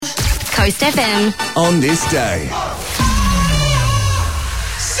Coast FM. On this day.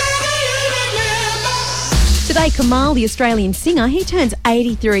 Today, Kamal, the Australian singer, he turns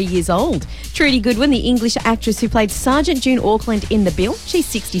 83 years old. Trudy Goodwin, the English actress who played Sergeant June Auckland in The Bill, she's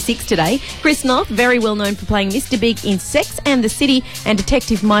 66 today. Chris Noth, very well known for playing Mr. Big in Sex and the City, and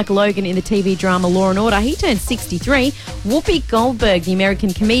Detective Mike Logan in the TV drama Law and Order, he turns 63. Whoopi Goldberg, the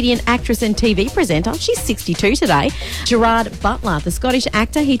American comedian, actress and TV presenter, she's 62 today. Gerard Butler, the Scottish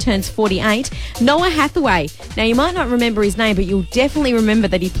actor, he turns 48. Noah Hathaway, now you might not remember his name, but you'll definitely remember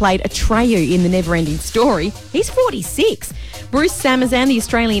that he played Atreyu in The Neverending Story. He's 46. Bruce Samazan, the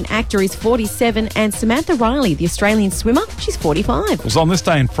Australian actor, is 47, and Samantha Riley, the Australian swimmer, she's 45. It was on this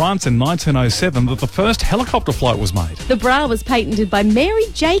day in France in 1907 that the first helicopter flight was made. The bra was patented by Mary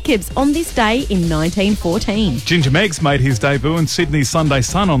Jacobs on this day in 1914. Ginger Meggs made his debut in Sydney's Sunday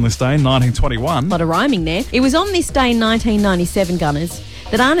Sun on this day in 1921. A lot of rhyming there. It was on this day in 1997, Gunners,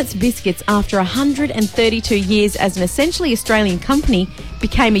 that Arnott's Biscuits, after 132 years as an essentially Australian company,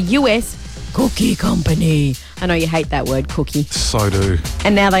 became a US cookie company. I know you hate that word, cookie. So do.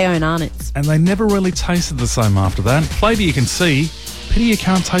 And now they own Arnott's. And they never really tasted the same after that. Flavour you can see, pity you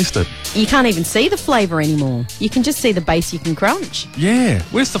can't taste it. You can't even see the flavour anymore. You can just see the base you can crunch. Yeah,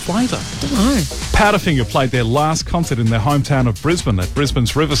 where's the flavour? Don't know. Powderfinger played their last concert in their hometown of Brisbane at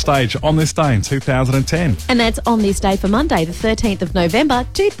Brisbane's River Stage on this day in 2010. And that's on this day for Monday, the 13th of November,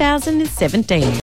 2017.